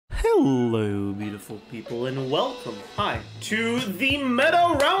Hello, beautiful people, and welcome, to the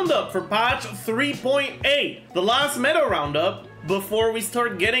Meta Roundup for patch 3.8, the last Meta Roundup before we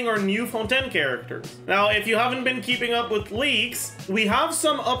start getting our new Fontaine characters. Now, if you haven't been keeping up with leaks, we have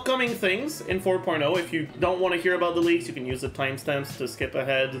some upcoming things in 4.0. If you don't want to hear about the leaks, you can use the timestamps to skip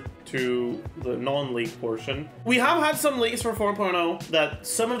ahead to the non-leak portion. We have had some leaks for 4.0 that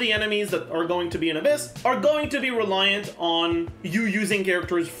some of the enemies that are going to be in Abyss are going to be reliant on you using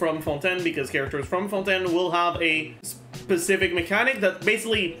characters from Fontaine, because characters from Fontaine will have a specific mechanic that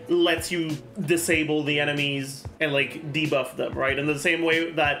basically lets you disable the enemies and like debuff them, right? In the same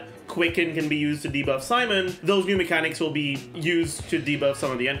way that Quicken can be used to debuff Simon, those new mechanics will be used to debuff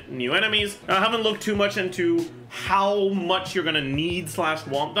some of the new enemies. I haven't looked too much into how much you're gonna need /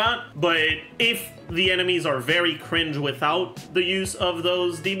 want that, but if the enemies are very cringe without the use of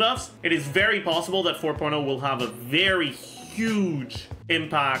those debuffs, it is very possible that 4.0 will have a very huge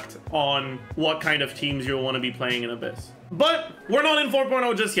impact on what kind of teams you'll want to be playing in Abyss. But we're not in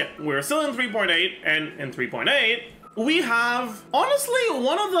 4.0 just yet. We're still in 3.8, and in 3.8, we have, honestly,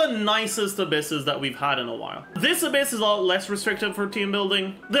 one of the nicest Abysses that we've had in a while. This Abyss is a lot less restrictive for team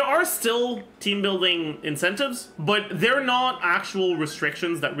building. There are still team building incentives, but they're not actual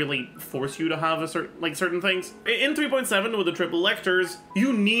restrictions that really force you to have a certain things. In 3.7 with the triple lectors,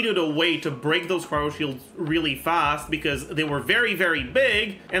 you needed a way to break those cryo shields really fast because they were very, very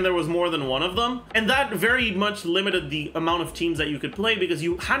big and there was more than one of them. And that very much limited the amount of teams that you could play because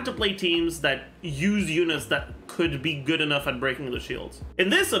you had to play teams that use units that could be good enough at breaking the shields. In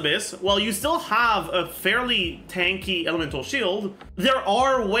this Abyss, while you still have a fairly tanky elemental shield, there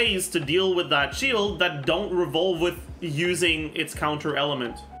are ways to deal with that shield that don't revolve with using its counter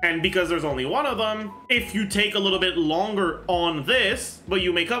element. And because there's only one of them, if you take a little bit longer on this, but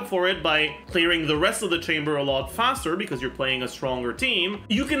you make up for it by clearing the rest of the chamber a lot faster because you're playing a stronger team,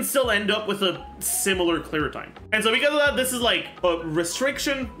 you can still end up with a similar clear time. And so because of that, this is like a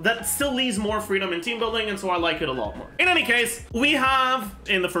restriction that still leaves more freedom in team building, and so I like it a lot more. In any case, we have,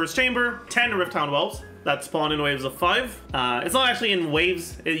 in the first chamber, 10 Rift Town Whelps that spawn in waves of 5. It's not actually in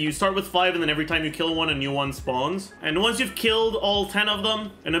waves. You start with 5, and then every time you kill one, a new one spawns. And once you've killed all 10 of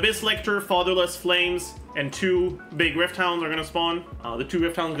them, an Abyss Lector, Fatherless Flames, and 2 big Rift Hounds are going to spawn. The 2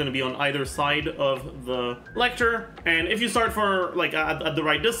 Rift Hounds are going to be on either side of the Lector. And if you start for, like, at the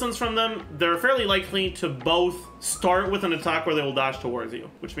right distance from them, they're fairly likely to both start with an attack where they will dash towards you,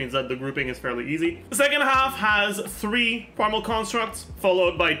 which means that the grouping is fairly easy. The second half has 3 Primal Constructs,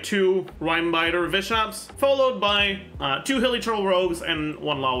 followed by 2 Rhymebiter Vishaps, followed by 2 Hilichurl Rogues and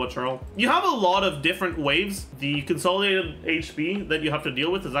 1 Lava Churl. You have a lot of different waves. The consolidated HP that you have to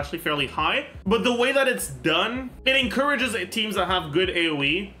deal with is actually fairly high, but the way that it's done, it encourages teams that have good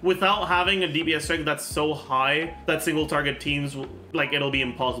AoE without having a DPS strength that's so high that single target teams, like, it'll be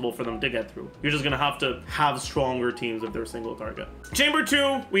impossible for them to get through. You're just gonna have to have stronger teams if they're single target. Chamber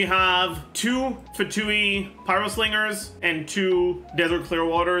 2, we have 2 Fatui Pyro Slingers and 2 Desert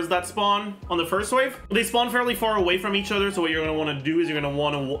Clearwaters that spawn on the first wave. They spawn fairly far away from each other, so what you're gonna want to do is you're gonna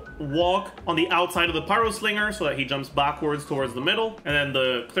want to walk on the outside of the Pyro Slinger so that he jumps backwards towards the middle, and then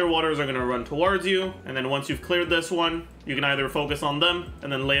the Clearwaters are gonna run towards you, and then once you've cleared this one, you can either focus on them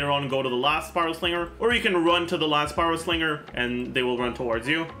and then later on go to the last Pyro Slinger, or you can run to the last Pyro Slinger and they will run towards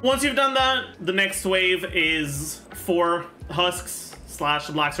you. Once you've done that, the next wave is 4 Husks /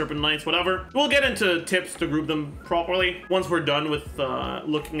 Black Serpent Knights, whatever. We'll get into tips to group them properly once we're done with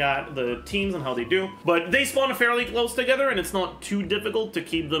looking at the teams and how they do. But they spawn fairly close together and it's not too difficult to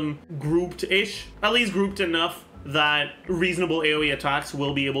keep them grouped-ish, at least grouped enough that reasonable AoE attacks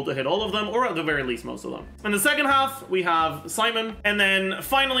will be able to hit all of them, or at the very least most of them. In the second half, we have Simon, and then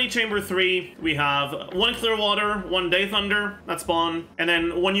finally Chamber 3, we have 1 Clearwater, 1 Day Thunder that spawn, and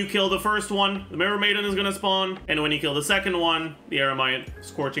then when you kill the first one, the Mirror Maiden is gonna spawn, and when you kill the second one, the Eremite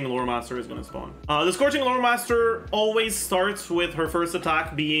Scorching Lore Master is gonna spawn. The Scorching Lore Master always starts with her first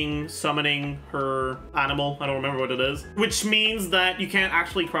attack being summoning her animal, I don't remember what it is, which means that you can't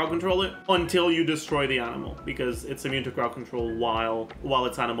actually crowd control it until you destroy the animal, because it's immune to crowd control while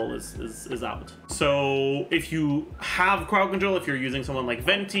its animal is out. So if you have crowd control, if you're using someone like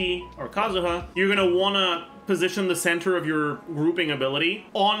Venti or Kazuha, you're gonna wanna position the center of your grouping ability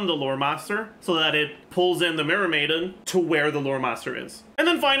on the Lore Master so that it pulls in the Mirror Maiden to where the Lore Master is. And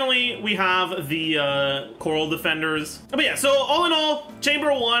then finally, we have the Coral Defenders. But yeah, so all in all,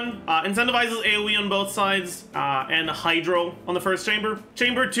 Chamber 1 incentivizes AoE on both sides and Hydro on the first chamber.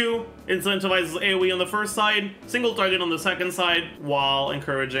 Chamber 2 incentivizes AoE on the first side, single target on the second side, while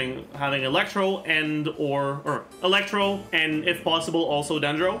encouraging having Electro or Electro, and if possible, also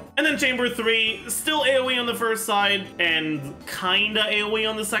Dendro. And then Chamber 3, still AoE on the the first side and kinda AoE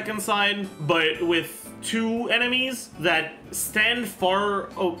on the second side, but with two enemies that stand far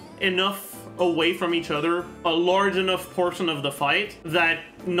enough away from each other, a large enough portion of the fight that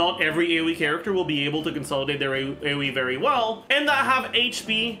not every AoE character will be able to consolidate their AoE very well, and that have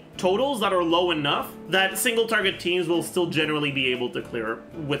HP totals that are low enough that single target teams will still generally be able to clear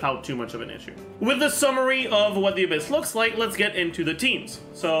without too much of an issue. With the summary of what the Abyss looks like, let's get into the teams.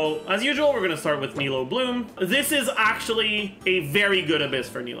 So, as usual, we're going to start with Nilou Bloom. This is actually a very good Abyss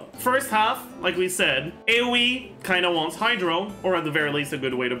for Nilou. First half, like we said, AoE kind of wants Hydro, or at the very least a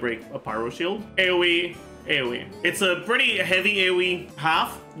good way to break a Pyro shield. AoE. It's a pretty heavy AoE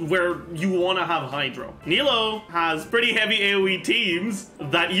half where you want to have Hydro. Nilou has pretty heavy AoE teams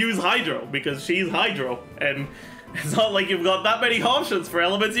that use Hydro because she's Hydro, and it's not like you've got that many options for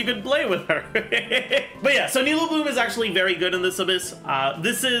elements you could play with her. But yeah, so Nilou Bloom is actually very good in this Abyss.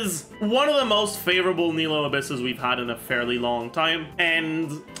 This is one of the most favorable Nilou Abysses we've had in a fairly long time.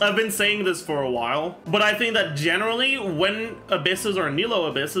 And I've been saying this for a while, but I think that generally when Abysses are Nilou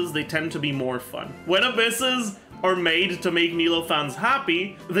Abysses, they tend to be more fun. When Abysses are made to make Nilou fans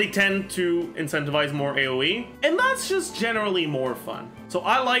happy, they tend to incentivize more AoE, and that's just generally more fun. So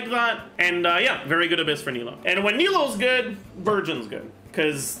I like that, and yeah, very good Abyss for Nilou. And when Nilou's good, Burgeon's good,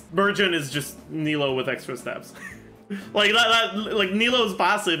 because Burgeon is just Nilou with extra steps. Like like Nilou's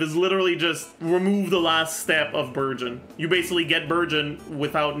passive is literally just remove the last step of Burgeon. You basically get Burgeon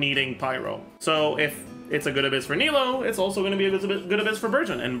without needing Pyro. So if it's a good Abyss for Nilou, it's also going to be a good Abyss for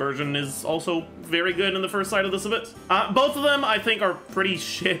Burgeon, and Burgeon is also very good in the first side of this Abyss. Both of them, I think, are pretty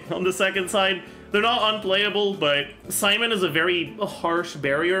shit on the second side. They're not unplayable, but Simon is a very harsh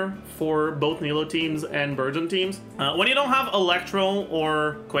barrier for both Nilou teams and Burgeon teams. When you don't have Electro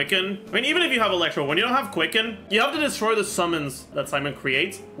or Quicken, I mean, even if you have Electro, when you don't have Quicken, you have to destroy the summons that Simon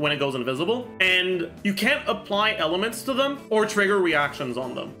creates when it goes invisible, and you can't apply elements to them or trigger reactions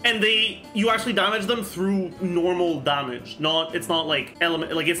on them. And you actually damage them through normal damage. It's not like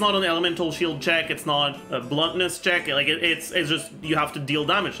it's not an elemental shield check, it's not a bluntness check, like it's just you have to deal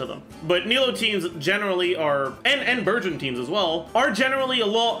damage to them. But Nilou teams generally are, and Burgeon teams as well, are generally a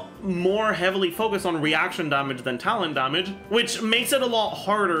lot more heavily focused on reaction damage than talent damage, which makes it a lot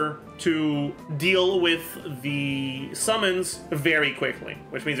harder to deal with the summons very quickly,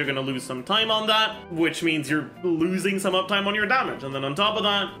 which means you're going to lose some time on that, which means you're losing some uptime on your damage. And then on top of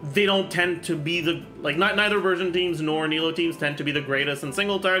that, they don't tend to be neither Burgeon teams nor Nilou teams tend to be the greatest in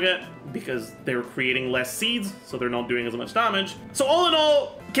single target because they're creating less seeds, so they're not doing as much damage. So all in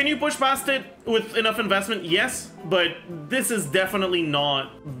all, can you push past it with enough investment? Yes, but this is definitely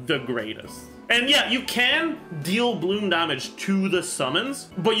not the greatest. And yeah, you can deal Bloom damage to the summons,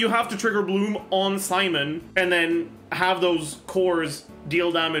 but you have to trigger Bloom on Simon and then have those cores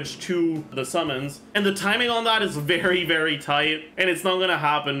deal damage to the summons. And the timing on that is very, very tight, and it's not going to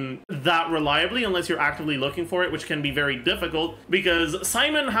happen that reliably unless you're actively looking for it, which can be very difficult because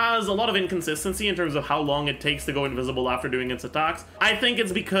Simon has a lot of inconsistency in terms of how long it takes to go invisible after doing its attacks. I think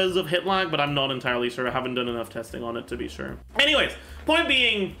it's because of hit lag, but I'm not entirely sure. I haven't done enough testing on it to be sure. Anyways, point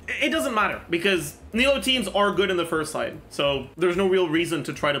being, it doesn't matter because Nilou teams are good in the first side, so there's no real reason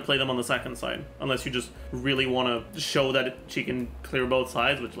to try to play them on the second side unless you just really want to show that she can clear both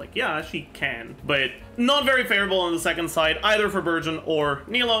sides, which, like, yeah, she can, but not very favorable on the second side, either for Burgeon or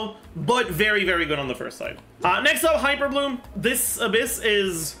Nilou, but very, very good on the first side. Next up, Hyperbloom. This Abyss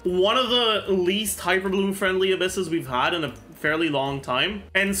is one of the least Hyperbloom friendly Abysses we've had in a fairly long time.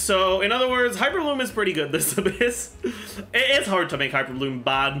 And so, in other words, Hyperbloom is pretty good this Abyss. It's hard to make Hyperbloom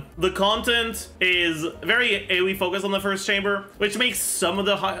bad. The content is very AoE focused on the first chamber, which makes some of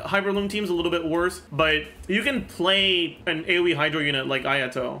the Hyperbloom teams a little bit worse, but you can play an AoE Hydro unit like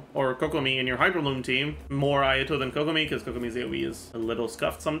Ayato or Kokomi in your Hyperbloom team. More Ayato than Kokomi, because Kokomi's AoE is a little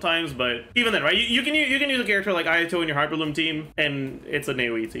scuffed sometimes, but even then, right? You can use a character like Ayato in your Hyperloom team, and it's an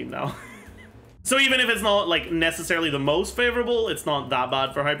AoE team now. So even if it's not like necessarily the most favorable, it's not that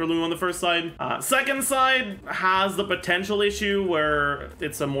bad for Hyperbloom on the first side. Second side has the potential issue where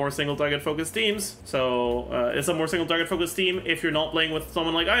it's a more single target focused teams. So it's a more single target focused team if you're not playing with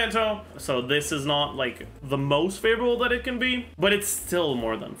someone like Ayato. So this is not like the most favorable that it can be, but it's still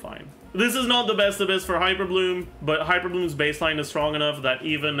more than fine. This is not the best Abyss for Hyperbloom, but Hyperbloom's baseline is strong enough that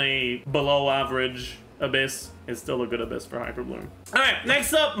even a below average Abyss is still a good abyss for Hyperbloom. Alright,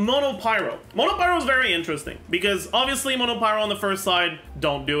 next up, Mono Pyro. Mono Pyro is very interesting because obviously Mono Pyro on the first side,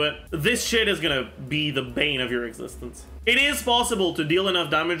 don't do it. This shit is gonna be the bane of your existence. It is possible to deal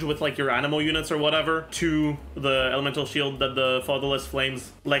enough damage with like your animal units or whatever to the elemental shield that the Fatherless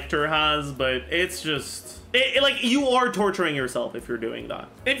Flames Lector has, but it's just... like, you are torturing yourself if you're doing that.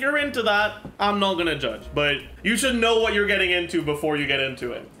 If you're into that, I'm not gonna judge, but you should know what you're getting into before you get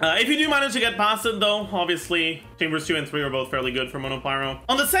into it. If you do manage to get past it though, obviously, Chambers 2 and 3 are both fairly good for Mono Pyro.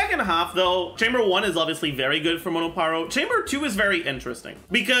 On the second half though, Chamber 1 is obviously very good for Mono Pyro. Chamber 2 is very interesting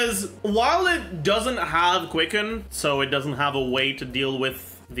because while it doesn't have Quicken, so it doesn't have a way to deal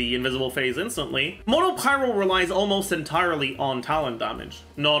with the invisible phase instantly, Mono Pyro relies almost entirely on talent damage,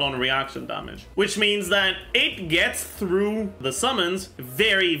 not on reaction damage, which means that it gets through the summons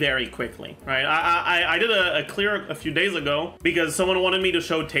very, very quickly, right? I did a clear a few days ago because someone wanted me to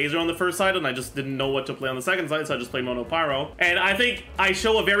show Taser on the first side and I just didn't know what to play on the second side, so I just played Mono Pyro. And I think I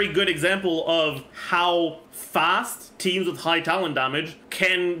show a very good example of how fast teams with high talent damage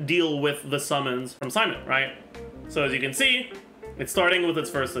can deal with the summons from Simon, right? So as you can see, it's starting with its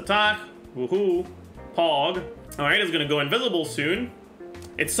first attack. Woohoo. Pog. Alright, it's gonna go invisible soon.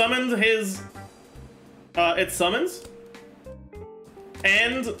 It summons his... it summons.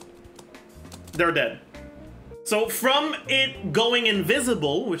 And... they're dead. So from it going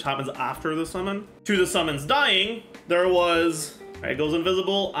invisible, which happens after the summon, to the summons dying, there was... it goes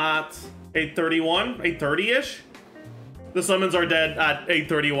invisible at 8:31, 8:30-ish. The summons are dead at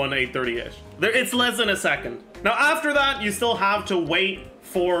 8:31, 8:30-ish. It's less than a second. Now after that, you still have to wait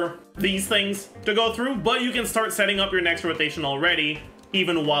for these things to go through, but you can start setting up your next rotation already,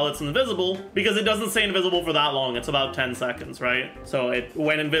 even while it's invisible, because it doesn't stay invisible for that long. It's about 10 seconds, right? So it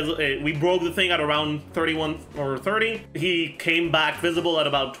went invisible. We broke the thing at around 31 or 30. He came back visible at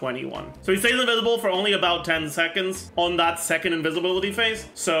about 21. So he stays invisible for only about 10 seconds on that second invisibility phase.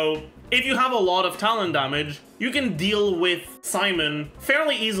 So if you have a lot of talent damage, you can deal with Simon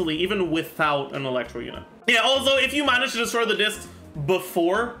fairly easily, even without an Electro unit. Yeah, also, if you manage to destroy the disc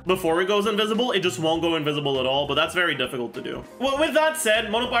before it goes invisible, it just won't go invisible at all, but that's very difficult to do. Well, with that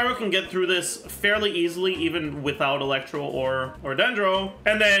said, Mono Pyro can get through this fairly easily, even without Electro or Dendro,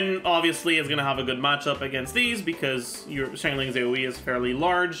 and then obviously it's gonna have a good matchup against these because your Shangling's AoE is fairly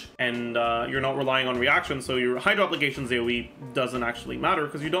large, and you're not relying on reaction, so your Hydro Application's AoE doesn't actually matter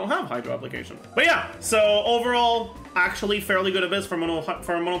because you don't have Hydro Application. But yeah, so overall, actually fairly good abyss for Mono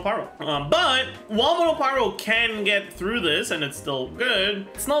Pyro. But while Mono Pyro can get through this, and it's still good,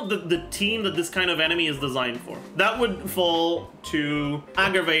 it's not the team that this kind of enemy is designed for. That would fall to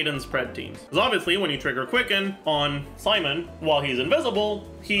Aggravate and Spread teams. Because obviously when you trigger Quicken on Simon while he's invisible,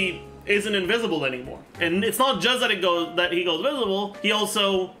 he isn't invisible anymore. And it's not just that he goes visible, he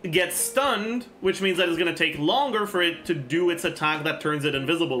also gets stunned, which means that it's gonna take longer for it to do its attack that turns it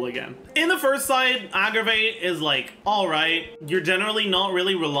invisible again. In the first side, Aggravate is like, alright, you're generally not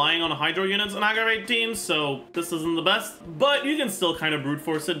really relying on Hydro units on Aggravate teams, so this isn't the best, but you can still kind of brute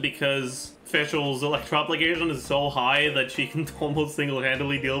force it because Fischl's Electro Application is so high that she can almost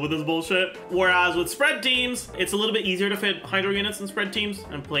single-handedly deal with this bullshit. Whereas with Spread teams, it's a little bit easier to fit Hydro units in Spread teams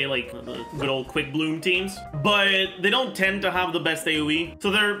and play like the good old Quick Bloom teams, but they don't tend to have the best AoE. So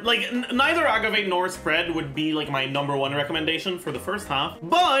they're like, neither Aggravate nor Spread would be like my #1 recommendation for the first half,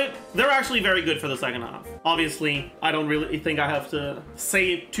 but they're actually very good for the second half. Obviously, I don't really think I have to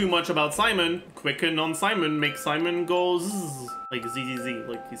say too much about Simon. Quicken on Simon makes Simon go zzz, like ZZZ,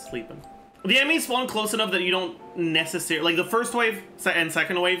 like he's sleeping. The enemies spawn close enough that you don't necessarily, like the first wave and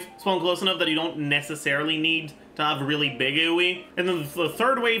second wave spawn close enough that you don't necessarily need to have really big AoE. And then the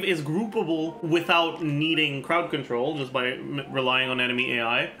third wave is groupable without needing crowd control, just by relying on enemy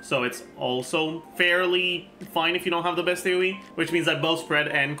AI. So it's also fairly fine if you don't have the best AoE, which means that both Spread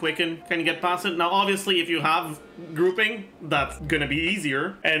and Quicken can get past it. Now, obviously, if you have grouping, that's gonna be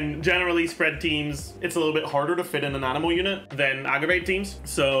easier. And generally, Spread teams, it's a little bit harder to fit in an animal unit than Aggravate teams.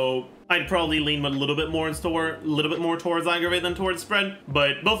 So I'd probably lean a little bit more towards Aggravate than towards Spread,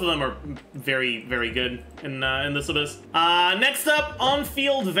 but both of them are very, very good in this abyss. Next up,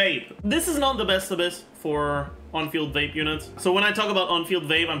 on-field Vape. This is not the best abyss for on-field Vape units. So when I talk about on-field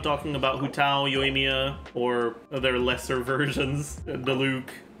Vape, I'm talking about Hu Tao, Yoimiya, or their lesser versions, Nilou,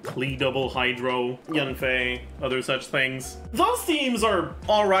 Klee Double Hydro, Yanfei, other such things. Those teams are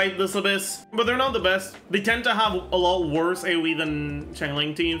alright this Abyss, but they're not the best. They tend to have a lot worse AoE than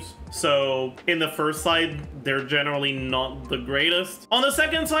Xiangling teams. So in the first side, they're generally not the greatest. On the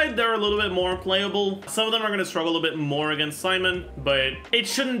second side, they're a little bit more playable. Some of them are going to struggle a bit more against Simon, but it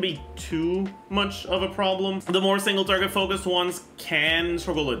shouldn't be too much of a problem. The more single target focused ones can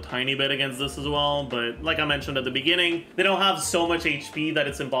struggle a tiny bit against this as well, but like I mentioned at the beginning, they don't have so much HP that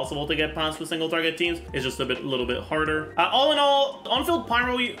it's impossible to get past with single target teams. It's just a little bit harder. All in all, on-field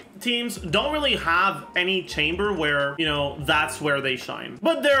Pyro teams don't really have any chamber where, you know, that's where they shine.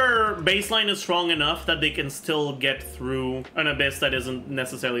 But their baseline is strong enough that they can still get through an Abyss that isn't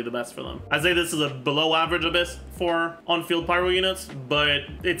necessarily the best for them. I'd say this is a below average Abyss for on-field Pyro units, but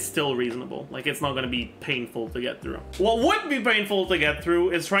it's still reasonable. Like, it's not going to be painful to get through. What would be painful to get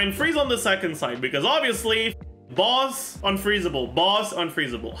through is try and freeze on the second side, because obviously boss unfreezable, boss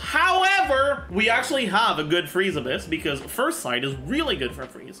unfreezable. However, we actually have a good freeze Abyss because first side is really good for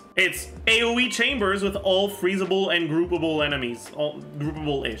freeze. It's AoE chambers with all freezable and groupable enemies, all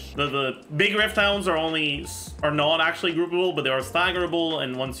groupable-ish. The big rift towns are not actually groupable, but they are staggerable,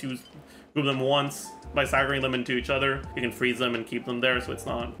 and once you group them once by staggering them into each other, you can freeze them and keep them there, so it's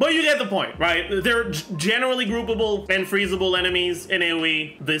not. But you get the point, right? They're generally groupable and freezable enemies in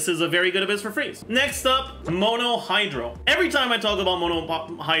AoE. This is a very good Abyss for freeze. Next up, Mono Hydro. Every time I talk about Mono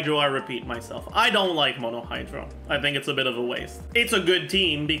Hydro, I repeat myself. I don't like Mono Hydro. I think it's a bit of a waste. It's a good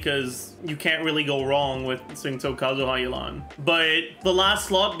team because you can't really go wrong with Xingqiu Kazuha Yelan. But the last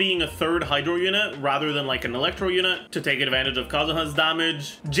slot being a third Hydro unit rather than like an Electro unit to take advantage of Kazuha's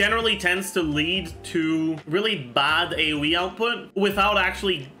damage generally tends to lead to really bad AoE output without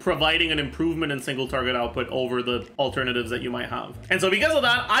actually providing an improvement in single target output over the alternatives that you might have. And so because of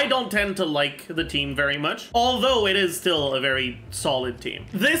that, I don't tend to like the team very much, although it is still a very solid team.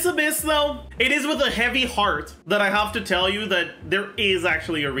 This Abyss though, it is with a heavy heart that I have to tell you that there is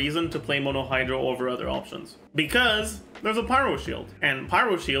actually a reason to play Mono Hydro over other options. Because there's a Pyro Shield, and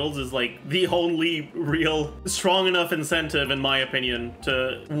Pyro Shields is like the only real strong enough incentive, in my opinion,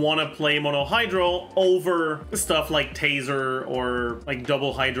 to want to play Mono Hydro over stuff like Taser or like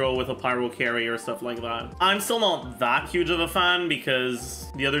double Hydro with a Pyro carry or stuff like that. I'm still not that huge of a fan because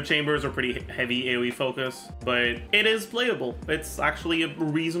the other chambers are pretty heavy AoE focus, but it is playable. It's actually a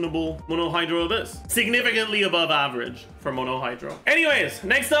reasonable Mono Hydro Abyss. Significantly above average for Mono Hydro. Anyways,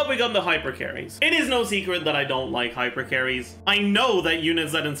 next up we got the Hyper Carries. It is no secret that I don't like Hyper Carries. I know that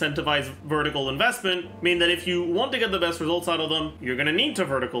units that incentivize vertical investment mean that if you want to get the best results out of them, you're gonna need to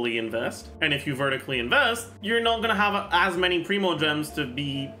vertically invest. And if you vertically invest, you're not gonna have as many Primo Gems to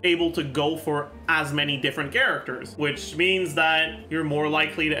be able to go for as many different characters, which means that you're more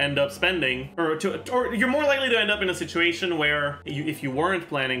likely to end up spending, or you're more likely to end up in a situation where if you weren't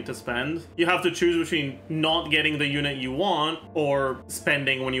planning to spend, you have to choose between not getting the unit you want or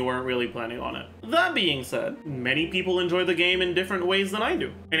spending when you weren't really planning on it. That being said, many people enjoy the game in different ways than I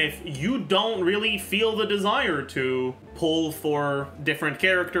do. And if you don't really feel the desire to pull for different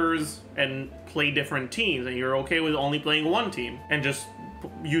characters and play different teams, and you're okay with only playing one team and just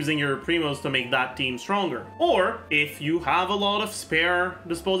using your primos to make that team stronger, or if you have a lot of spare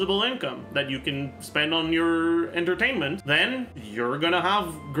disposable income that you can spend on your entertainment, then you're gonna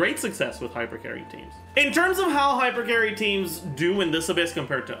have great success with hypercarry teams. In terms of how hypercarry teams do in this Abyss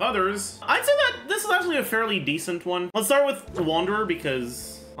compared to others, I'd say that this is actually a fairly decent one. Let's start with Wanderer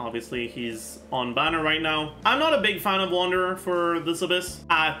because obviously he's on banner right now. I'm not a big fan of Wanderer for this Abyss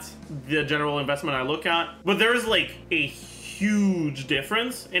at the general investment I look at, but there's like a huge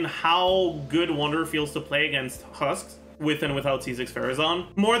difference in how good Wanderer feels to play against Husks with and without C6 Pharazôn.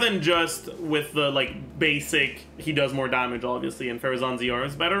 More than just with the like basic, he does more damage obviously and Pharazôn ZR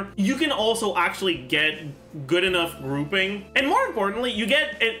is better. You can also actually get good enough grouping, and more importantly, you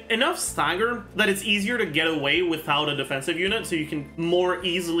get enough stagger that it's easier to get away without a defensive unit, so you can more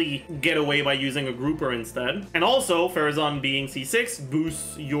easily get away by using a grouper instead. And also, Pharazôn being C6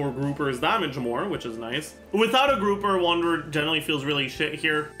 boosts your grouper's damage more, which is nice. Without a grouper, Wanderer generally feels really shit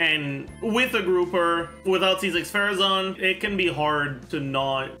here, and with a grouper, without C6 Pharazôn, it can be hard to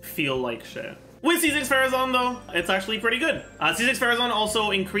not feel like shit. With C6 Pharazôn though, it's actually pretty good. C6 Pharazôn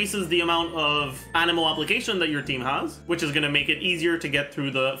also increases the amount of animal application that your team has, which is going to make it easier to get through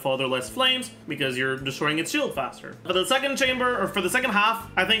the fatherless flames because you're destroying its shield faster. For the second chamber, or for the second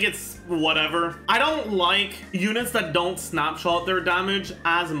half, I think it's whatever. I don't like units that don't snapshot their damage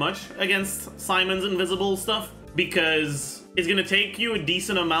as much against Simon's invisible stuff, because it's going to take you a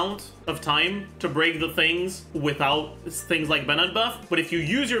decent amount of time to break the things without things like Bennett buff. But if you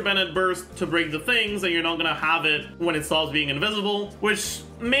use your Bennett burst to break the things, then you're not going to have it when it stops being invisible, which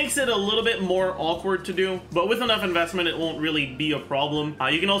makes it a little bit more awkward to do, but with enough investment, it won't really be a problem.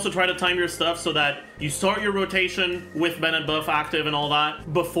 You can also try to time your stuff so that you start your rotation with Bennett buff active and all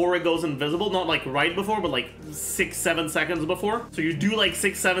that before it goes invisible, not like right before, but like 6-7 seconds before. So you do like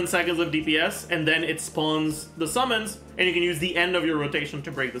 6-7 seconds of DPS, and then it spawns the summons, and you can use the end of your rotation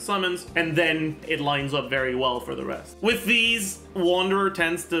to break the summons, and then it lines up very well for the rest. With these, Wanderer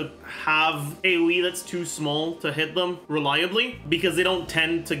tends to have AoE that's too small to hit them reliably because they don't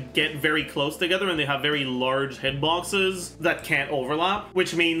tend to get very close together, and they have very large hitboxes that can't overlap,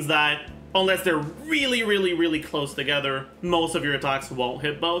 which means that unless they're really, really, really close together, most of your attacks won't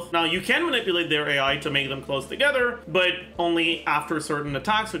hit both. Now, you can manipulate their AI to make them close together, but only after certain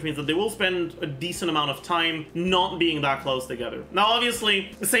attacks, which means that they will spend a decent amount of time not being that close together. Now,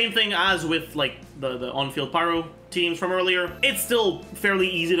 obviously, the same thing as with, like, the on-field Pyro teams from earlier, it's still fairly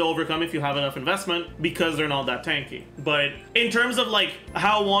easy to overcome if you have enough investment because they're not that tanky. But in terms of like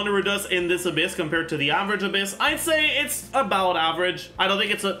how Wanderer does in this Abyss compared to the average Abyss, I'd say it's about average. I don't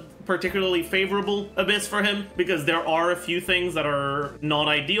think it's a particularly favorable Abyss for him because there are a few things that are not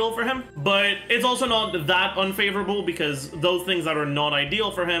ideal for him, but it's also not that unfavorable because those things that are not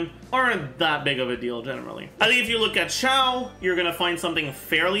ideal for him aren't that big of a deal generally. I think if you look at Xiao, you're gonna find something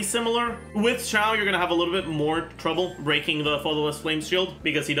fairly similar. With Xiao, you're gonna have a little bit more trouble breaking the Fatherless Flame Shield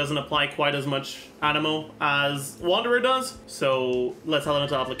because he doesn't apply quite as much animo as Wanderer does, so less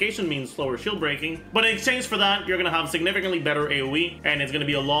elemental application means slower shield breaking. But in exchange for that, you're gonna have significantly better AoE, and it's gonna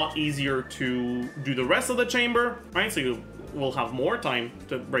be a lot easier to do the rest of the chamber, right? So you will have more time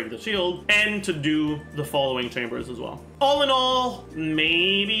to break the shield and to do the following chambers as well. All in all,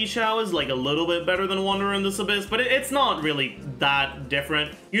 maybe Xiao is like a little bit better than Wanderer in this Abyss, but it's not really that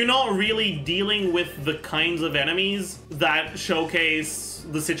different. You're not really dealing with the kinds of enemies that showcase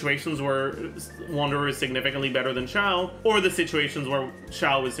the situations where Wanderer is significantly better than Xiao, or the situations where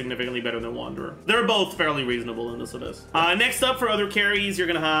Xiao is significantly better than Wanderer. They're both fairly reasonable in this Abyss. Next up for other carries, you're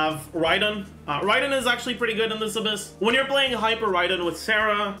gonna have Raiden. Raiden is actually pretty good in this Abyss. When you're playing Hyper Raiden with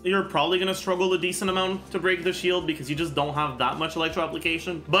Sarah, you're probably gonna struggle a decent amount to break the shield because you just don't have that much electro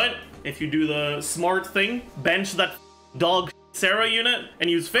application. But if you do the smart thing, bench that dog Sarah unit and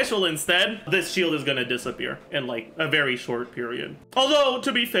use Fischl instead, this shield is gonna disappear in like a very short period. Although,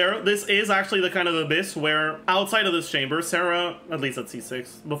 to be fair, this is actually the kind of Abyss where outside of this chamber, Sarah, at least at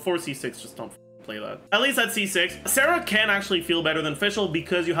C6, before C6, just don't play that. At least at C6, Sarah can actually feel better than Fischl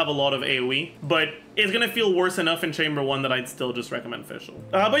because you have a lot of AoE, but it's gonna feel worse enough in Chamber 1 that I'd still just recommend Fischl.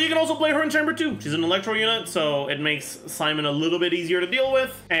 But you can also play her in Chamber 2. She's an Electro unit, so it makes Simon a little bit easier to deal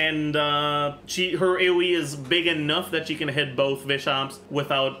with, and her AoE is big enough that she can hit both Vishamps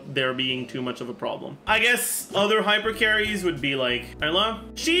without there being too much of a problem. I guess other hyper carries would be like Eula.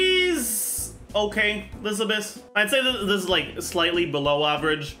 She's okay, this Abyss. I'd say that this is like slightly below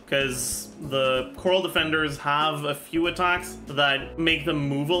average because the Coral Defenders have a few attacks that make them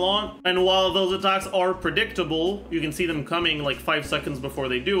move a lot, and while those attacks are predictable, you can see them coming like 5 seconds before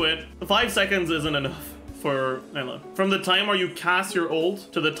they do it. 5 seconds isn't enough for Eula. From the time where you cast your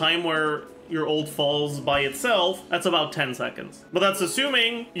ult to the time where your ult falls by itself, that's about 10 seconds. But that's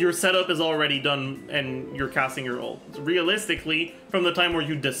assuming your setup is already done and you're casting your ult. Realistically, from the time where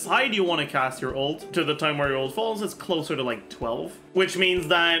you decide you want to cast your ult to the time where your ult falls, it's closer to like 12. Which means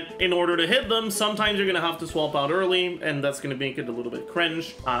that in order to hit them, sometimes you're gonna have to swap out early, and that's gonna make it a little bit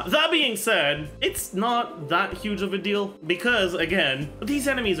cringe. That being said, it's not that huge of a deal because, again, these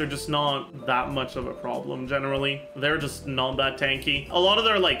enemies are just not that much of a problem generally. They're just not that tanky. A lot of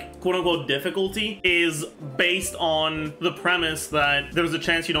their like quote-unquote difficulty is based on the premise that there's a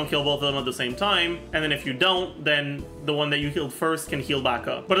chance you don't kill both of them at the same time, and then if you don't, then the one that you killed first can heal back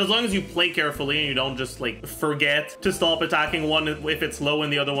up. But as long as you play carefully and you don't just like forget to stop attacking one if it's low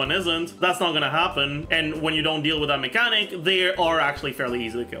and the other one isn't, that's not gonna happen. And when you don't deal with that mechanic, they are actually fairly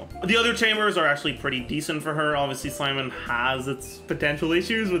easy to kill. The other chambers are actually pretty decent for her. Obviously, Simon has its potential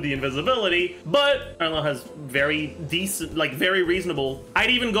issues with the invisibility, but Eula has very decent, like very reasonable, I'd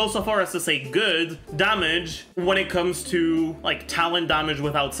even go so far as to say good damage when it comes to like talent damage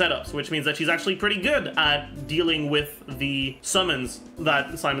without setups, which means that she's actually pretty good at dealing with the summons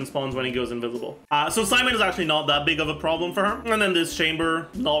that Simon spawns when he goes invisible. So Simon is actually not that big of a problem for her. And then this chamber,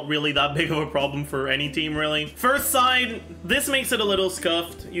 not really that big of a problem for any team, really. First side, this makes it a little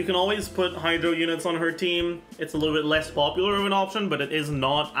scuffed. You can always put Hydro units on her team. It's a little bit less popular of an option, but it is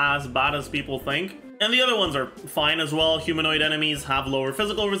not as bad as people think. And the other ones are fine as well. Humanoid enemies have lower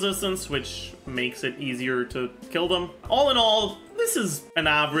physical resistance, which makes it easier to kill them. All in all, this is an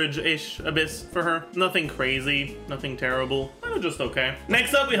average-ish Abyss for her. Nothing crazy, nothing terrible, kind of just okay.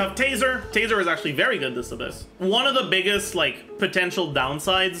 Next up, we have Taser. Taser is actually very good this Abyss. One of the biggest, like, potential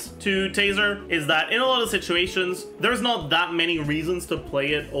downsides to Taser is that in a lot of situations, there's not that many reasons to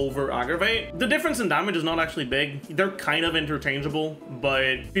play it over Aggravate. The difference in damage is not actually big. They're kind of interchangeable,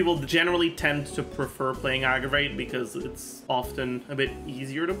 but people generally tend to prefer playing Aggravate because it's often a bit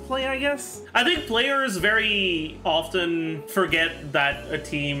easier to play, I guess. I think players very often forget that a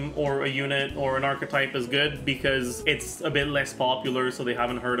team or a unit or an archetype is good because it's a bit less popular, so they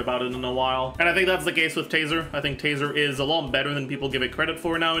haven't heard about it in a while. And I think that's the case with Taser. I think Taser is a lot better than people give it credit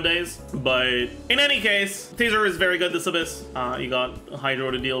for nowadays. But in any case, Taser is very good this Abyss. You got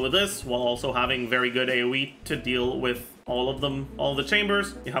Hydro to deal with this, while also having very good AoE to deal with all of them, all the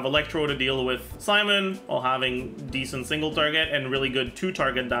chambers. You have Electro to deal with Simon, while having decent single target and really good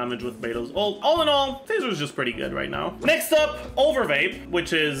 2-target damage with Beto's ult. All in all, Taser's just pretty good right now. Next up, OverVape,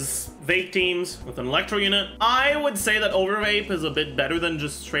 which is Vape teams with an Electro unit. I would say that OverVape is a bit better than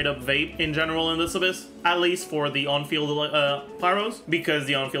just straight up Vape in general in this Abyss, at least for the on-field Pyros, because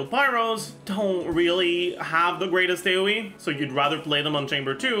the on-field Pyros don't really have the greatest AoE, so you'd rather play them on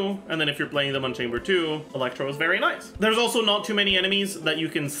Chamber 2, and then if you're playing them on Chamber 2, Electro is very nice. There's also not too many enemies that you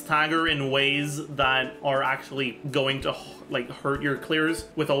can stagger in ways that are actually going to like hurt your clears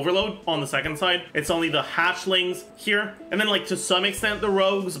with overload on the second side. It's only the hatchlings here, and then like to some extent the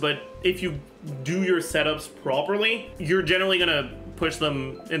rogues, but if you do your setups properly, you're generally gonna push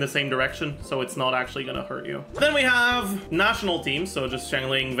them in the same direction, so it's not actually gonna hurt you. Then we have national teams, so just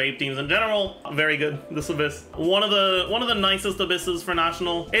channeling Vape teams in general. Very good, this Abyss. One of the nicest Abysses for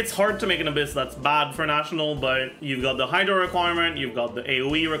national. It's hard to make an Abyss that's bad for national, but you've got the Hydro requirement, you've got the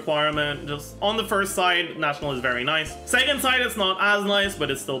AoE requirement. Just on the first side, national is very nice. Second side, it's not as nice, but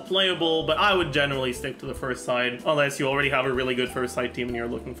it's still playable, but I would generally stick to the first side, unless you already have a really good first side team and you're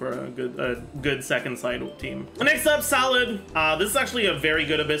looking for a good second side team. Next up, Salad. This is actually a very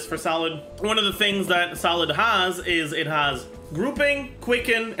good Abyss for Salad. One of the things that Salad has is it has grouping,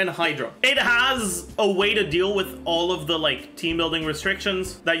 quicken, and hydro. It has a way to deal with all of the like team building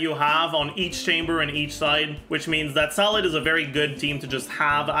restrictions that you have on each chamber and each side, which means that Salad is a very good team to just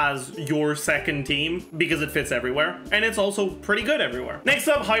have as your second team because it fits everywhere, and it's also pretty good everywhere. Next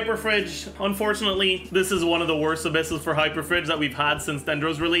up, HyperFridge. Unfortunately, this is one of the worst Abysses for HyperFridge that we've had since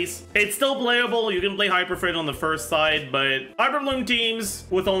Dendro's release. It's still playable. You can play HyperFridge on the first side, but Hyperbloom teams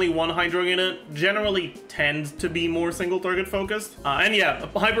with only one Hydro unit generally tend to be more single target focused. And yeah,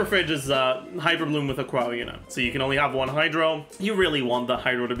 HyperFridge is Hyperbloom with a Cryo unit, so you can only have one Hydro. You really want the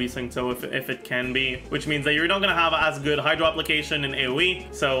Hydro to be Syncto if it can be, which means that you're not going to have as good Hydro application in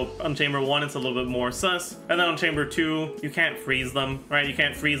AoE. So on Chamber 1, it's a little bit more sus, and then on Chamber 2, you can't freeze them, right? You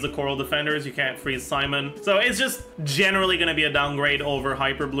can't freeze the Coral Defenders, you can't freeze Simon. So it's just generally going to be a downgrade over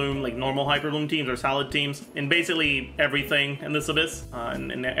Hyperbloom, like normal Hyperbloom teams or Salad teams, in basically everything in this Abyss,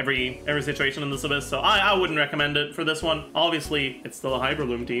 in every situation in this Abyss. So I wouldn't recommend it for this one. Obviously, it's still a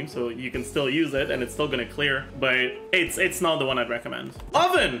Hyperbloom team, so you can still use it, and it's still gonna clear, but it's not the one I'd recommend.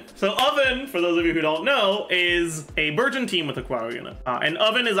 Oven! So Oven, for those of you who don't know, is a Burgeon team with a Cryo unit. And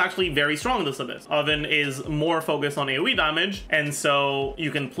Oven is actually very strong in this Abyss. Oven is more focused on AoE damage, and so you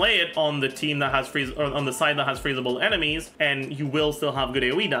can play it on the team that has on the side that has freezable enemies, and you will still have good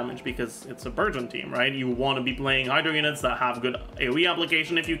AoE damage because it's a Burgeon team, right? You want to be playing Hydro units that have good AoE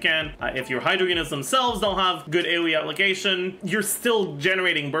application if you can. If your Hydro units themselves don't have good AoE application, you're still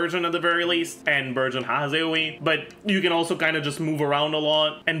generating Burgeon at the very least, and Burgeon has AoE, but you can also kind of just move around a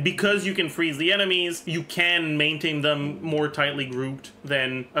lot, and because you can freeze the enemies, you can maintain them more tightly grouped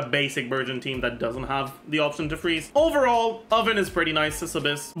than a basic Burgeon team that doesn't have the option to freeze. Overall, Oven is pretty nice this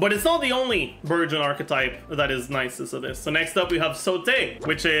Abyss, but it's not the only Burgeon archetype that is nice this Abyss. So next up we have Saute,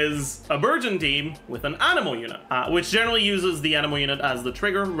 which is a Burgeon team with an Anemo unit, which generally uses the Anemo unit as the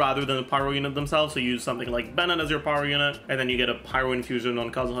trigger rather than the Pyro unit themselves. So you use something like Bennett as your Pyro unit, and then you get a Pyro infusion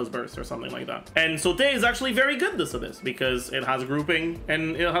on Kazuha's Burst or something like that. And Saute is actually very good this Abyss because it has grouping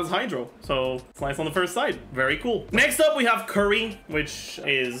and it has Hydro, so it's nice on the first side. Very cool. Next up we have Curry, which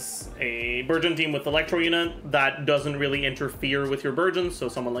is a Burgeon team with Electro unit that doesn't really interfere with your Burgeons, so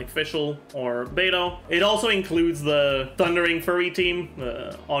someone like Fischl or Beto. It also includes the Thundering Furry team,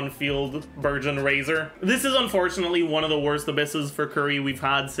 the on-field Burgeon Razor. This is unfortunately one of the worst Abysses for Curry we've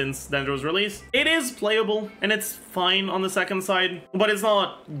had since Dendro's release. It is playable and it's fine on the second side, but it's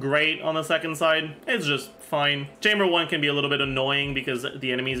not great on the second side. It's just fine. Chamber 1 can be a little bit annoying because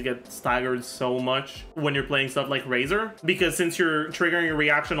the enemies get staggered so much when you're playing stuff like Razor, because since you're triggering a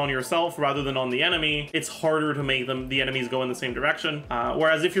reaction on yourself rather than on the enemy, it's harder to make the enemies go in the same direction.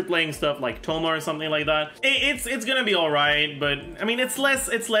 Whereas if you're playing stuff like Toma or something like that, it's gonna be all right. But I mean, it's less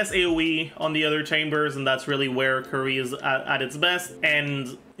AoE on the other chambers, and that's really where Curry is at its best.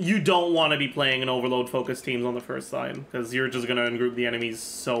 And you don't want to be playing an overload focused teams on the first side because you're just gonna ungroup the enemies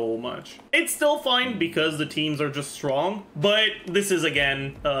so much. It's still fine because the teams are just strong, but this is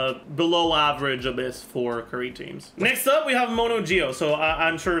again below average abyss for Curry teams. Next up we have Mono Geo. So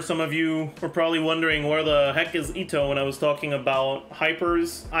I'm sure some of you were probably wondering where the heck is Ito when I was talking about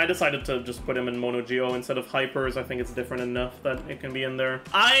hypers. I decided to just put him in Mono Geo instead of hypers. I think it's different enough that it can be in there.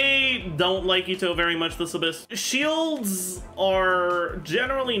 I don't like Ito very much this abyss. Shields are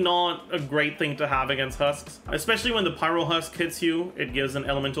generally not a great thing to have against husks, especially when the Pyro husk hits you. It gives an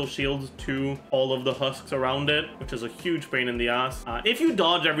elemental shield to all of the husks around it, which is a huge pain in the ass. If you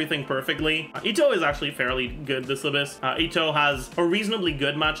dodge everything perfectly, Ito is actually fairly good this abyss. Ito has a reasonably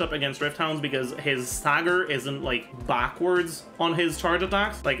good matchup against Rift Hounds because his stagger isn't like backwards on his charge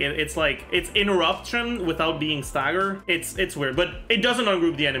attacks. Like it's interruption without being stagger. It's weird, but it doesn't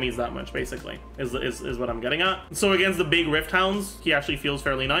ungroup the enemies that much, basically, is what I'm getting at. So against the big Rift Hounds, he actually feels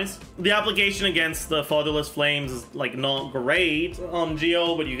fairly nice. The application against the Fatherless Flames is like not great on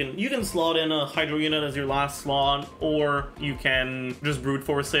Geo, but you can slot in a Hydro unit as your last slot, or you can just brute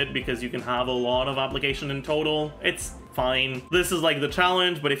force it because you can have a lot of application in total. It's fine. This is like the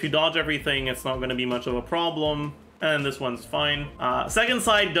challenge, but if you dodge everything, it's not going to be much of a problem. And this one's fine. Second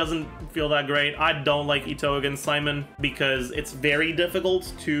side doesn't feel that great. I don't like Ito against Simon because it's very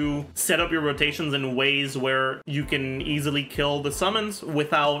difficult to set up your rotations in ways where you can easily kill the summons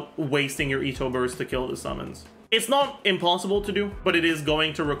without wasting your Ito burst to kill the summons. It's not impossible to do, but it is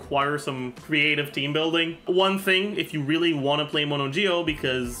going to require some creative team building. One thing, if you really want to play Mono Geo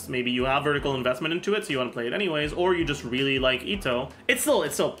because maybe you have vertical investment into it, so you want to play it anyways, or you just really like Ito, it's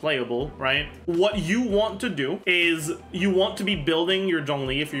still playable, right? What you want to do is you want to be building your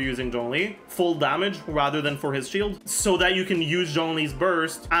Zhongli, if you're using Zhongli, full damage rather than for his shield, so that you can use Zhongli's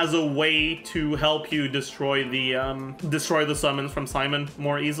burst as a way to help you destroy the summons from Simon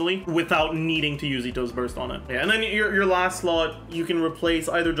more easily without needing to use Ito's burst on it. Yeah. And then your last slot, you can replace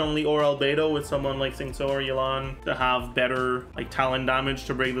either Zhongli or Albedo with someone like Xingqiu or Yelan to have better like talent damage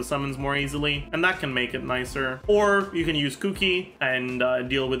to break the summons more easily, and that can make it nicer. Or you can use Kuki and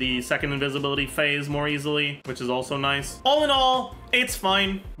deal with the second invisibility phase more easily, which is also nice. All in all, it's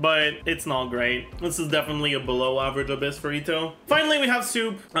fine, but it's not great. This is definitely a below average abyss for Ito. Finally, we have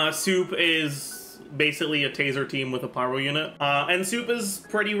Soup. Soup is basically a Taser team with a Pyro unit. And Soup is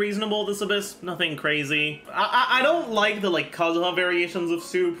pretty reasonable this abyss, nothing crazy. I don't like the like Kazuha variations of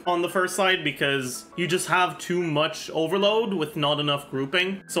Soup on the first side because you just have too much overload with not enough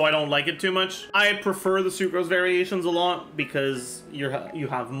grouping, so I don't like it too much. I prefer the Sucrose variations a lot because you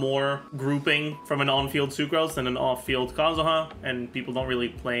have more grouping from an on-field Sucrose than an off-field Kazuha, and people don't really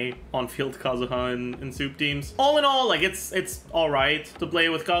play on-field Kazuha in Soup teams. All in all, like it's alright to play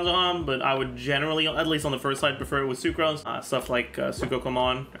with Kazuha, but I would generally, at least on the first side, prefer it with Sucrose. Stuff like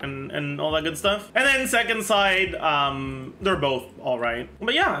Sukokomon and all that good stuff. And then second side, they're both alright.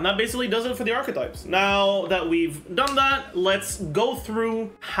 But yeah, and that basically does it for the archetypes. Now that we've done that, let's go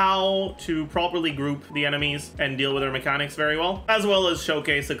through how to properly group the enemies and deal with their mechanics very well as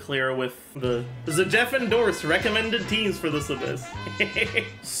showcase a clear with the Jeff endorsed recommended teams for this abyss.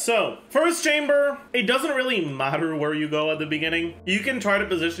 So, first chamber, it doesn't really matter where you go at the beginning. You can try to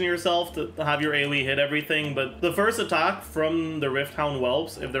position yourself to have your AoE hit everything, but the first attack from the Rift Hound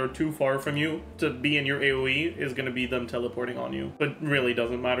whelps, if they're too far from you to be in your AoE, is going to be them teleporting on you. But really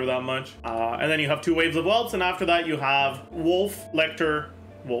doesn't matter that much. And then you have 2 waves of whelps, and after that you have Wolf, Lecter,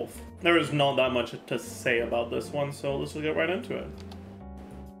 Wolf. There is not that much to say about this one, so let's get right into it.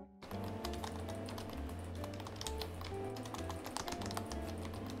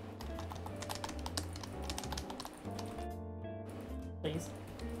 Please.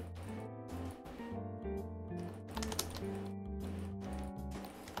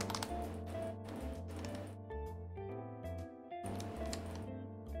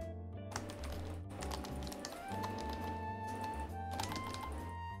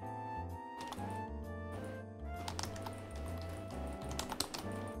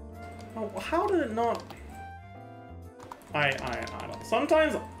 Oh, how did it not? I don't.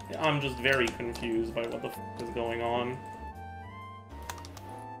 Sometimes I'm just very confused by what the f is going on.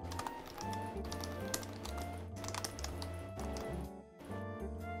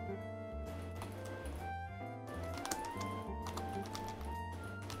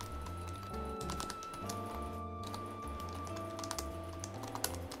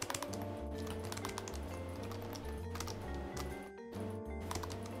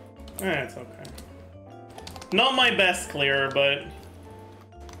 It's okay. Not my best clear, but...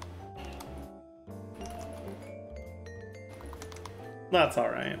 that's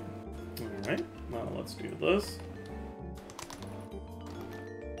alright. Alright, now let's do this.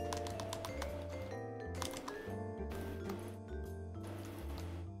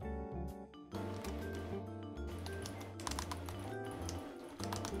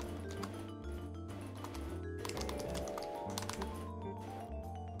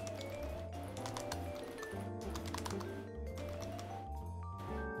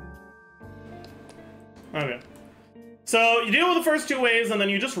 Okay. So you deal with the first two waves, and then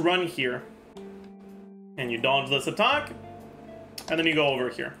you just run here. And you dodge this attack, and then you go over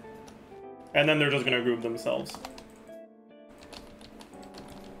here. And then they're just gonna group themselves.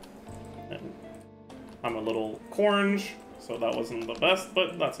 And I'm a little orange, so that wasn't the best,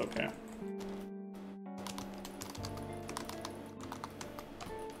 but that's okay.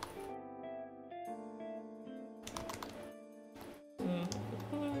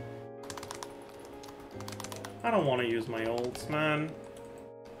 I don't want to use my ults, man.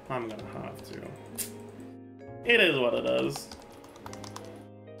 I'm gonna have to. It is what it is.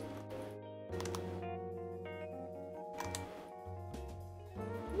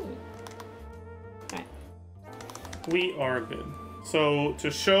 Okay. We are good. So,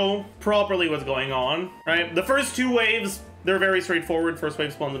 to show properly what's going on, right? The first two waves, they're very straightforward. First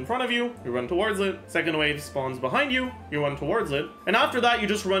wave spawns in front of you, you run towards it. Second wave spawns behind you, you run towards it. And after that, you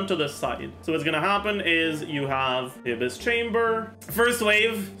just run to this side. So what's gonna happen is you have the Abyss Chamber. First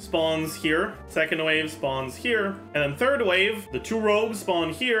wave spawns here. Second wave spawns here. And then third wave, the two rogues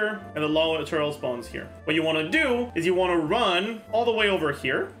spawn here, and the Lava Turtle spawns here. What you wanna do is you wanna run all the way over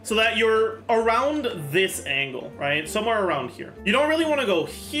here so that you're around this angle, right? Somewhere around here. You don't really wanna go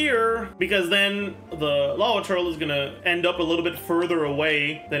here because then the Lava Turtle is gonna end up a little bit further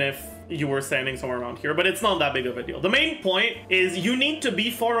away than if you were standing somewhere around here, but it's not that big of a deal. The main point is you need to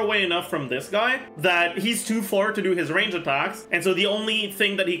be far away enough from this guy that he's too far to do his range attacks, and so the only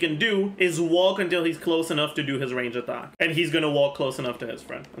thing that he can do is walk until he's close enough to do his range attack, and he's gonna walk close enough to his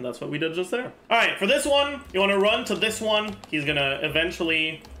friend, and that's what we did just there. All right, for this one, you want to run to this one. He's gonna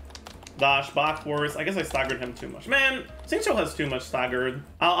eventually dash backwards. I guess I staggered him too much. Man, Xiao has too much staggered.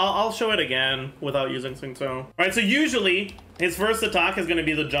 I'll show it again without using Xiao. All right, so usually his first attack is going to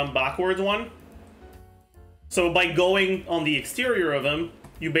be the jump backwards one. So by going on the exterior of him,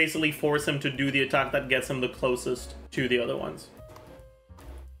 you basically force him to do the attack that gets him the closest to the other ones.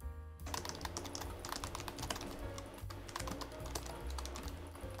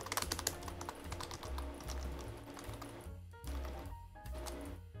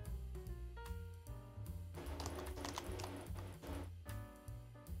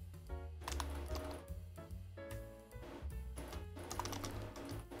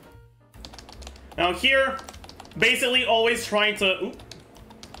 Now here, basically always try to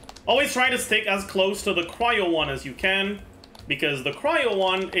stick as close to the cryo one as you can, because the cryo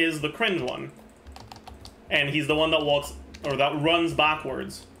one is the cringe one. And he's the one that walks, or that runs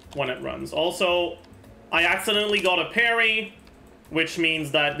backwards when it runs. Also, I accidentally got a parry, which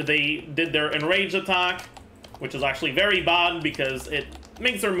means that they did their enrage attack, which is actually very bad because it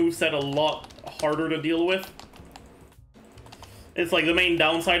makes their moveset a lot harder to deal with. It's like the main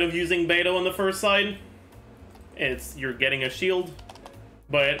downside of using Beto on the first side. It's you're getting a shield,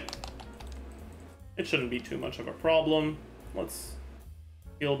 but it shouldn't be too much of a problem. Let's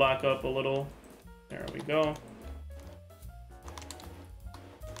heal back up a little. There we go.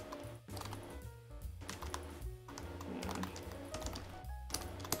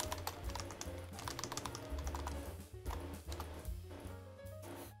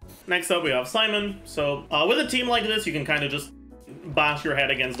 Next up, we have Simon. So with a team like this, you can kind of just bash your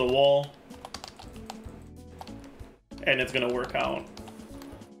head against the wall, and it's gonna work out.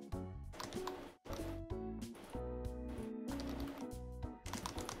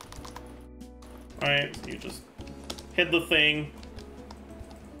 Alright, so you just hit the thing,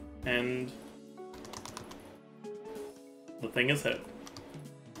 and the thing is hit.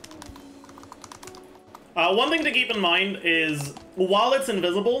 One thing to keep in mind is, while it's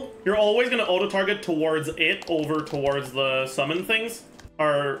invisible, you're always going to auto-target towards it over towards the summon things.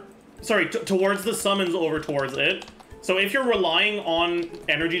 Or, sorry, towards the summons over towards it. So if you're relying on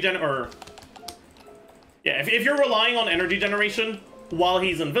energy if you're relying on energy generation while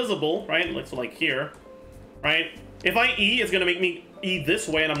he's invisible, right, like here, right, if I E, it's going to make me E this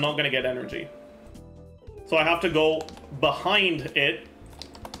way and I'm not going to get energy. So I have to go behind it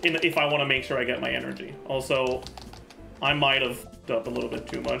if I want to make sure I get my energy. Also, I might have done a little bit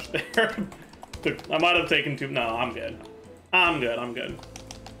too much there. I might have taken too... No, I'm good. I'm good.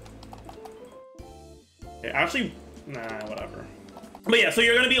 Okay, actually, nah, whatever. But yeah, so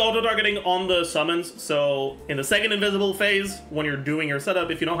you're going to be auto-targeting on the summons, so in the second invisible phase, when you're doing your setup,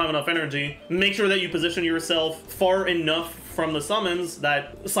 if you don't have enough energy, make sure that you position yourself far enough from the summons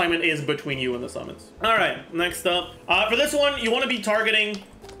that Simon is between you and the summons. Alright, next up. For this one, you want to be targeting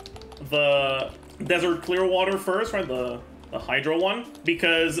the Desert Clearwater first, right? The Hydro one,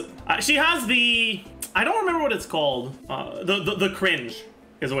 because she has the... I don't remember what it's called. The Cringe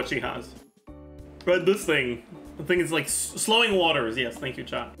is what she has. Right, this thing. I think it's like slowing waters. Yes, thank you,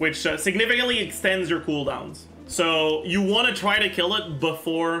 chat. Which significantly extends your cooldowns. So you want to try to kill it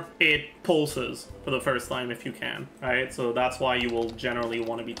before it pulses for the first time if you can. Right? So that's why you will generally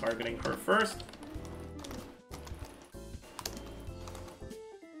want to be targeting her first.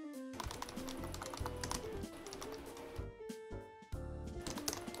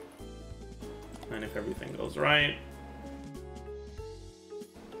 And if everything goes right,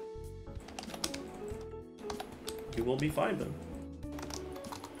 you will be fine then.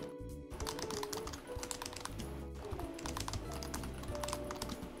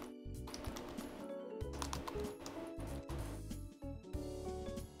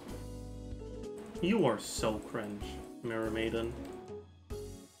 You are so cringe, Mirror Maiden.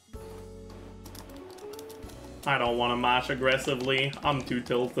 I don't want to mash aggressively. I'm too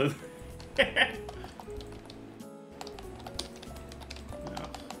tilted. Yeah.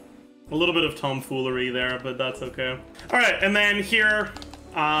 A little bit of tomfoolery there, but that's okay. All right, and then here,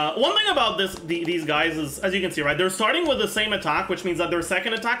 one thing about these guys is, as you can see, right, they're starting with the same attack, which means that their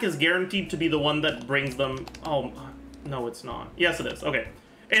second attack is guaranteed to be the one that brings them... Oh, no, it's not. Yes, it is. Okay.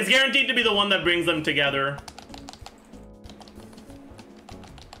 It's guaranteed to be the one that brings them together.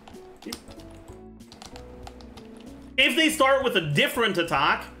 If they start with a different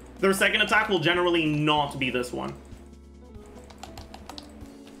attack, their second attack will generally not be this one.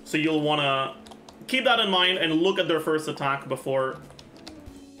 So you'll want to keep that in mind and look at their first attack before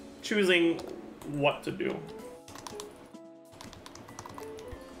choosing what to do.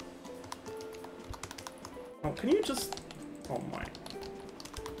 Oh, can you just... Oh my...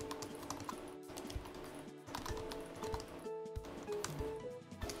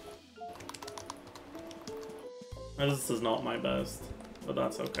 This is not my best, but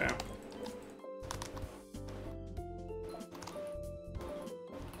that's okay.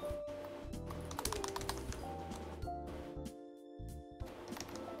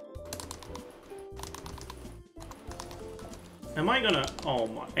 Am I gonna... Oh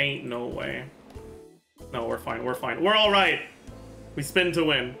my... Ain't no way. No, we're fine, we're fine. We're alright! We spin to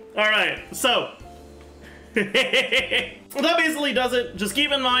win. Alright, so... That basically does it. Just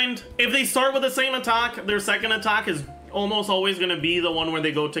keep in mind, if they start with the same attack, their second attack is almost always going to be the one where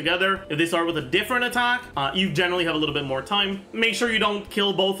they go together. If they start with a different attack, you generally have a little bit more time. Make sure you don't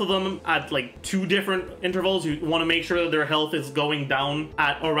kill both of them at like 2 different intervals. You want to make sure that their health is going down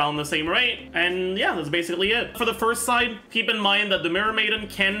at around the same rate. And yeah, that's basically it. For the first side, keep in mind that the Mirror Maiden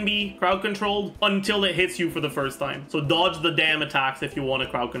can be crowd controlled until it hits you for the first time. So dodge the damn attacks if you want to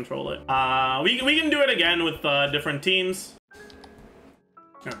crowd control it. We can do it again with different teams.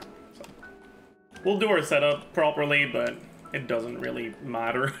 Yeah. We'll do our setup properly, but it doesn't really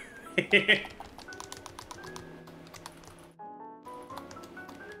matter.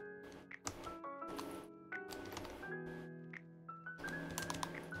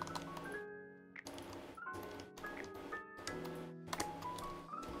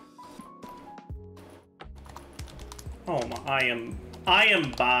 Oh my, I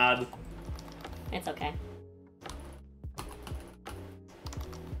am bad. It's okay.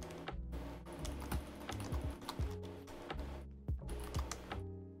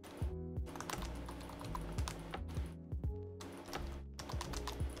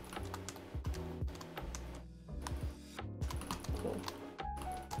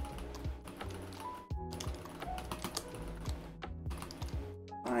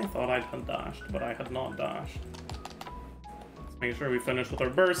 I thought I had dashed, but I had not dashed. Let's make sure we finish with our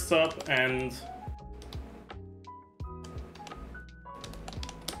bursts up and...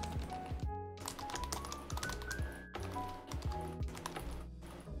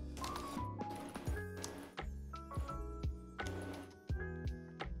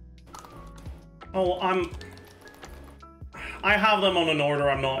 Oh, I have them on an order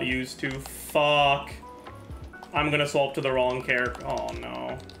I'm not used to. Fuck. I'm gonna swap to the wrong character. Oh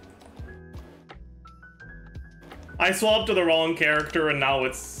no. I swapped to the wrong character and now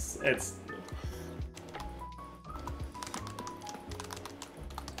it's...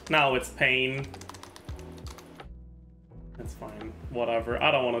 Now it's pain. It's fine. Whatever.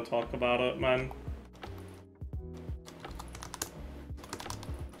 I don't want to talk about it, man.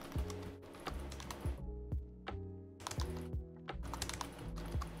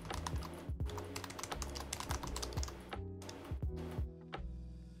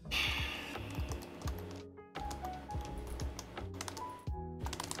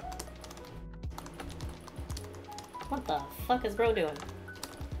 What the fuck is Bro doing?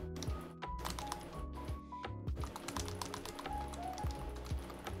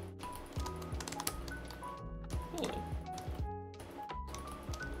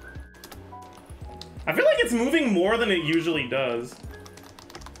 I feel like it's moving more than it usually does.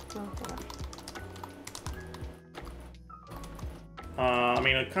 I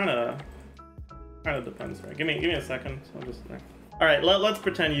mean, it kind of depends, right? Give me a second. I'll just. All right, let's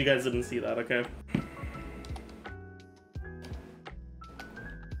pretend you guys didn't see that, okay?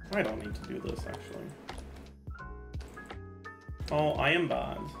 I don't need to do this actually. Oh, I am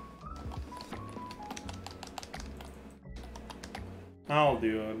bad. I'll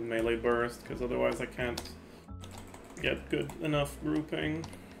do a melee burst because otherwise I can't get good enough grouping.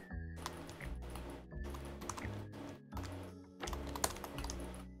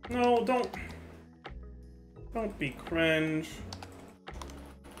 No, don't be cringe.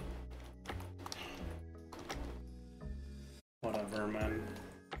 Whatever, man.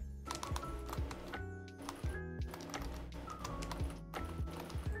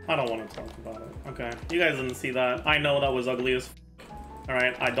 I don't want to talk about it. Okay, you guys didn't see that. I know that was ugly as f.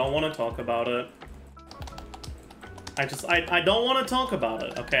 Alright, I don't want to talk about it. I don't want to talk about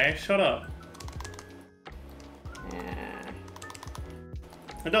it, okay? Shut up.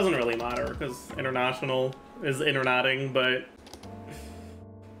 It doesn't really matter, because international is interneting, but...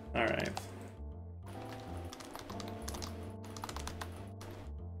 Alright.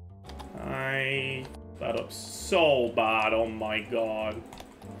 I... that up so bad, oh my god.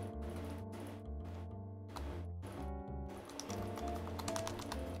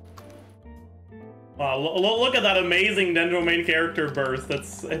 Wow, look at that amazing Dendro main character burst.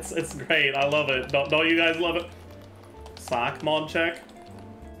 It's great. I love it. Don't you guys love it? Slack mod check.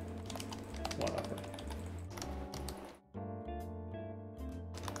 Whatever.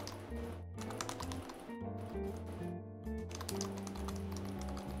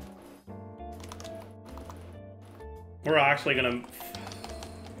 We're actually gonna...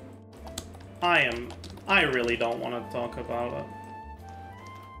 I really don't want to talk about it.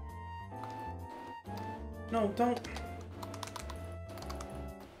 No, don't.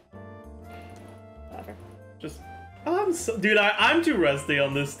 Whatever. Just... dude, I'm too rusty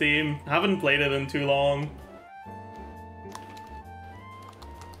on this team. Haven't played it in too long.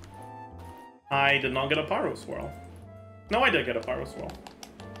 I did not get a Pyro Swirl. No, I did get a Pyro Swirl.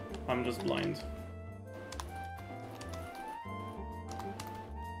 I'm just blind.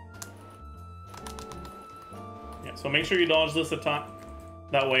 Yeah, so make sure you dodge this attack.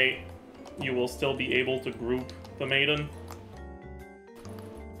 That way, you will still be able to group the maiden.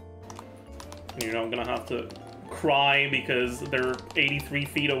 And you're not gonna have to cry because they're 83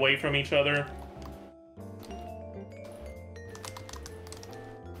 feet away from each other.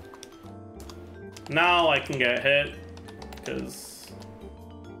 Now I can get hit because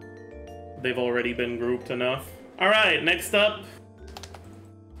they've already been grouped enough. Alright, next up.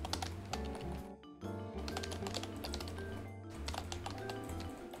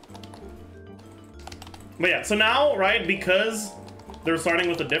 But yeah, so now, right, because they're starting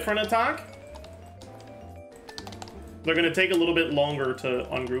with a different attack, they're going to take a little bit longer to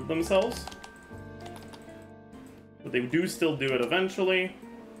ungroup themselves. But they do still do it eventually.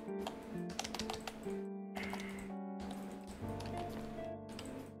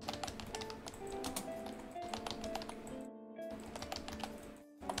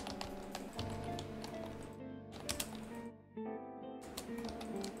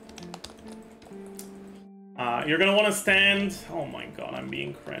 You're gonna want to stand. Oh my god, I'm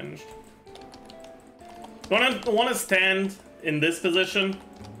being cringed. You're gonna want to stand in this position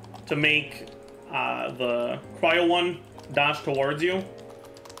to make the cryo one dash towards you.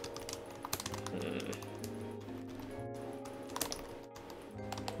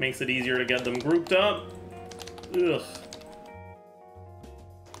 Makes it easier to get them grouped up. Ugh.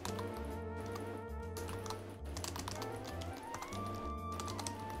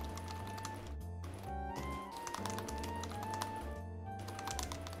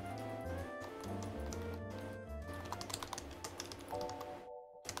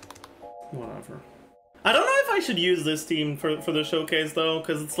 Whatever. I don't know if I should use this team for the showcase though,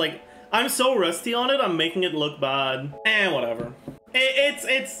 because it's like I'm so rusty on it. I'm making it look bad. Whatever.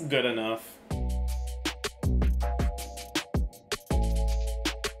 It's good enough.